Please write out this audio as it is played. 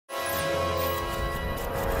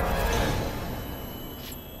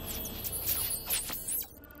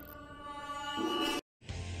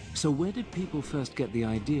So where did people first get the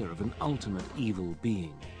idea of an ultimate evil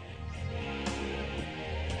being?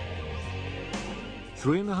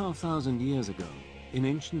 3,500 years ago, in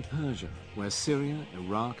ancient Persia, where Syria,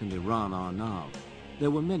 Iraq and Iran are now,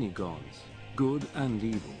 there were many gods, good and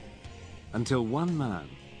evil, until one man,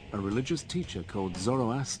 a religious teacher called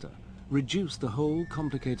Zoroaster, reduced the whole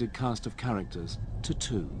complicated cast of characters to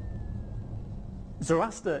two.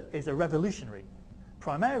 Zoroaster is a revolutionary,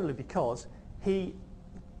 primarily because he,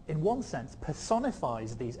 in one sense,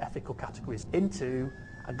 personifies these ethical categories into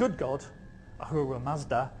a good god, Ahura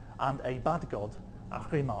Mazda, and a bad god,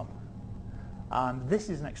 Ahriman. And this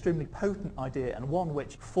is an extremely potent idea, and one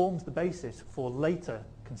which forms the basis for later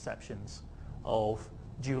conceptions of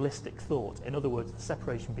dualistic thought. In other words, the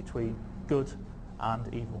separation between good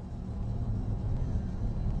and evil.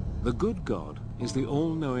 The good god is the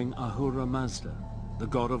all-knowing Ahura Mazda, the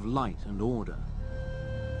god of light and order.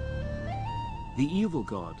 The evil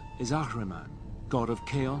god is Ahriman, god of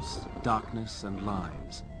chaos, darkness and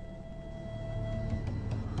lies.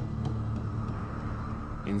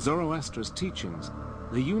 In Zoroaster's teachings,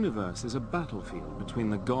 the universe is a battlefield between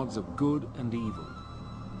the gods of good and evil,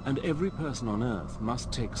 and every person on earth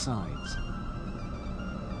must take sides.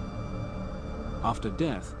 After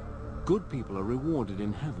death, good people are rewarded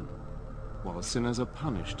in heaven, while sinners are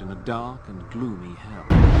punished in a dark and gloomy hell.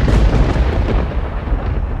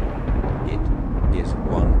 It is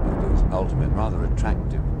one of those ultimate, rather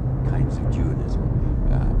attractive kinds of dualism,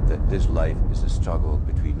 that this life is a struggle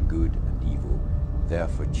between good and evil,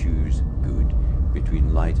 therefore choose good,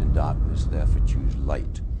 between light and darkness, therefore choose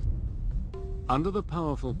light. Under the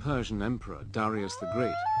powerful Persian emperor Darius the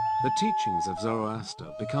Great, the teachings of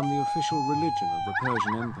Zoroaster become the official religion of the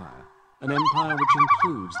Persian Empire, an empire which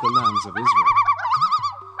includes the lands of Israel.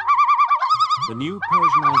 The new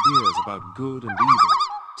Persian ideas about good and evil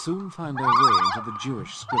soon find their way into the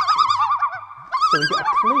Jewish scriptures. So we get a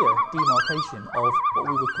clear demarcation of what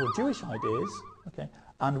we would call Jewish ideas, okay,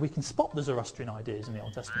 and we can spot the Zoroastrian ideas in the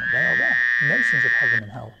Old Testament. They are there, notions of heaven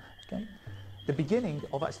and hell. Okay? The beginning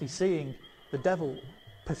of actually seeing the devil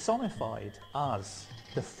personified as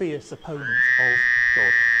the fierce opponent of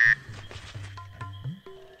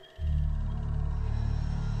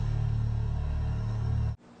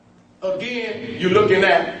God. Again, you're looking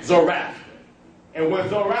at Zoroaster. And when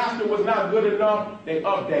Zoroaster was not good enough, they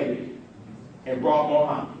updated and brought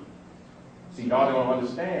Muhammad. See, y'all don't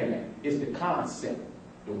understand that. It's the concept,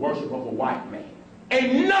 the worship of a white man.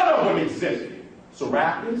 Ain't none of them existed.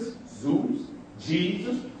 Serapis, Zeus,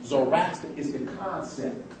 Jesus, Zoroaster is the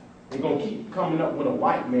concept. They're going to keep coming up with a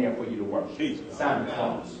white man for you to worship. Santa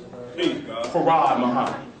Claus. Farad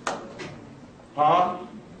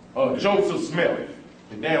Muhammad. Joseph Smith.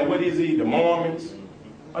 The damn, what is he? The Mormons.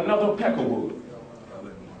 Another Peckerwood.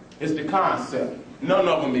 It's the concept. None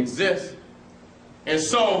of them exist. And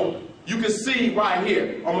so, you can see right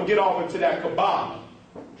here, I'm going to get off into that Kabbalah.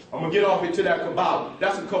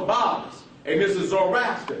 That's a Kabbalist. And this is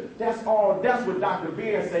Zoroaster. That's what Dr.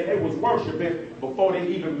 Ben said they was worshiping before they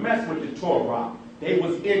even messed with the Torah. They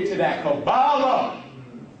was into that Kabbalah.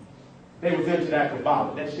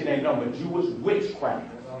 That shit ain't nothing but Jewish witchcraft.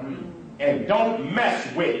 And don't mess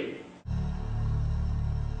with it.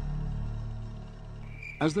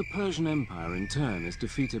 As the Persian Empire in turn is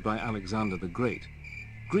defeated by Alexander the Great,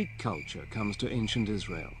 Greek culture comes to ancient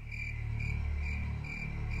Israel.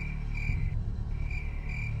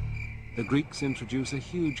 The Greeks introduce a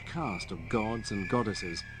huge cast of gods and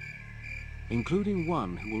goddesses, including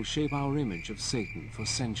one who will shape our image of Satan for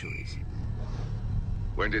centuries.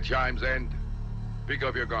 When the chimes end, pick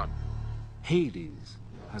up your gun. Hades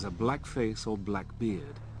has a black face or black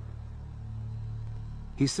beard.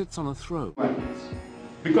 He sits on a throne.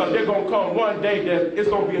 Because they're going to come one day that it's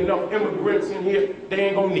going to be enough immigrants in here, they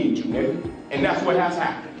ain't going to need you, nigga. And that's what has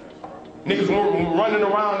happened. Niggas running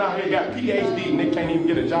around out here got PhD and they can't even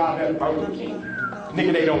get a job at Burger King.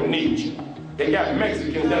 Nigga, they don't need you. They got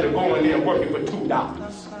Mexicans that are going there working for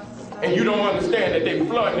 $2. And you don't understand that they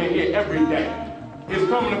flooding in here every day. It's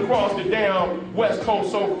coming across the damn West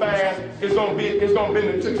Coast so fast, it's gonna be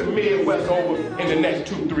to the Midwest over in the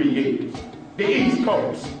next 2-3 years. The East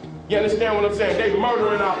Coast. You understand what I'm saying? They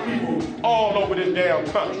murdering our people all over this damn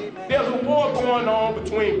country. There's a war going on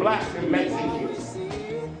between blacks and Mexicans.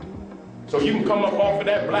 So you can come up off of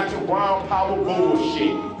that black and brown power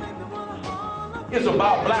bullshit. It's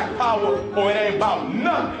about black power or it ain't about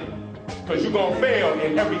nothing. Because you're gonna fail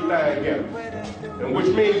in everything else. And which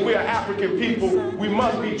means we're African people, we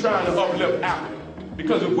must be trying to uplift Africa.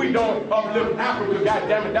 Because if we don't uplift Africa,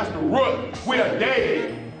 goddammit, that's the root. We are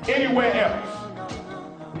dead anywhere else.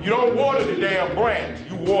 You don't water the damn branch,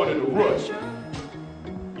 you water the root.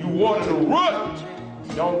 You water the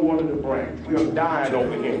root, don't water the branch. We are dying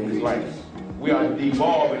over here in this land. We are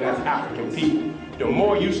devolving as African people. The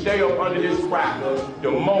more you stay up under this cracker, the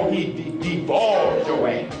more he devolves your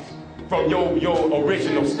ass from your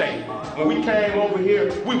original state. When we came over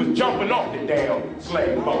here, we was jumping off the damn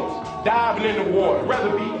slave boats, diving in the water,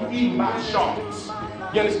 rather be eaten by sharks.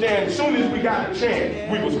 You understand? As soon as we got a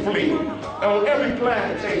chance, we was fleeing. And on every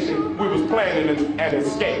plantation, we was planning an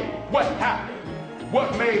escape. What happened?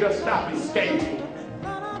 What made us stop escaping?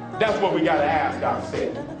 That's what we gotta ask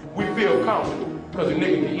ourselves. We feel comfortable because a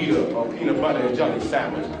nigga can eat a peanut butter and jelly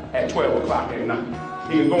sandwich at 12 o'clock at night.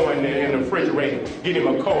 He can go in there in the refrigerator, get him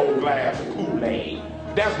a cold glass of Kool-Aid.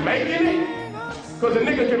 That's making it? Because a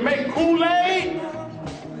nigga can make Kool-Aid?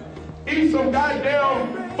 Eat some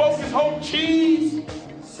goddamn Focus Hope cheese?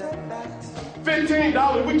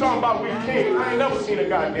 $15, we talking about we king. I ain't never seen a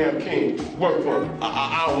goddamn king work for an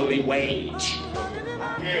hourly wage.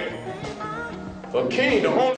 Yeah. A king, the only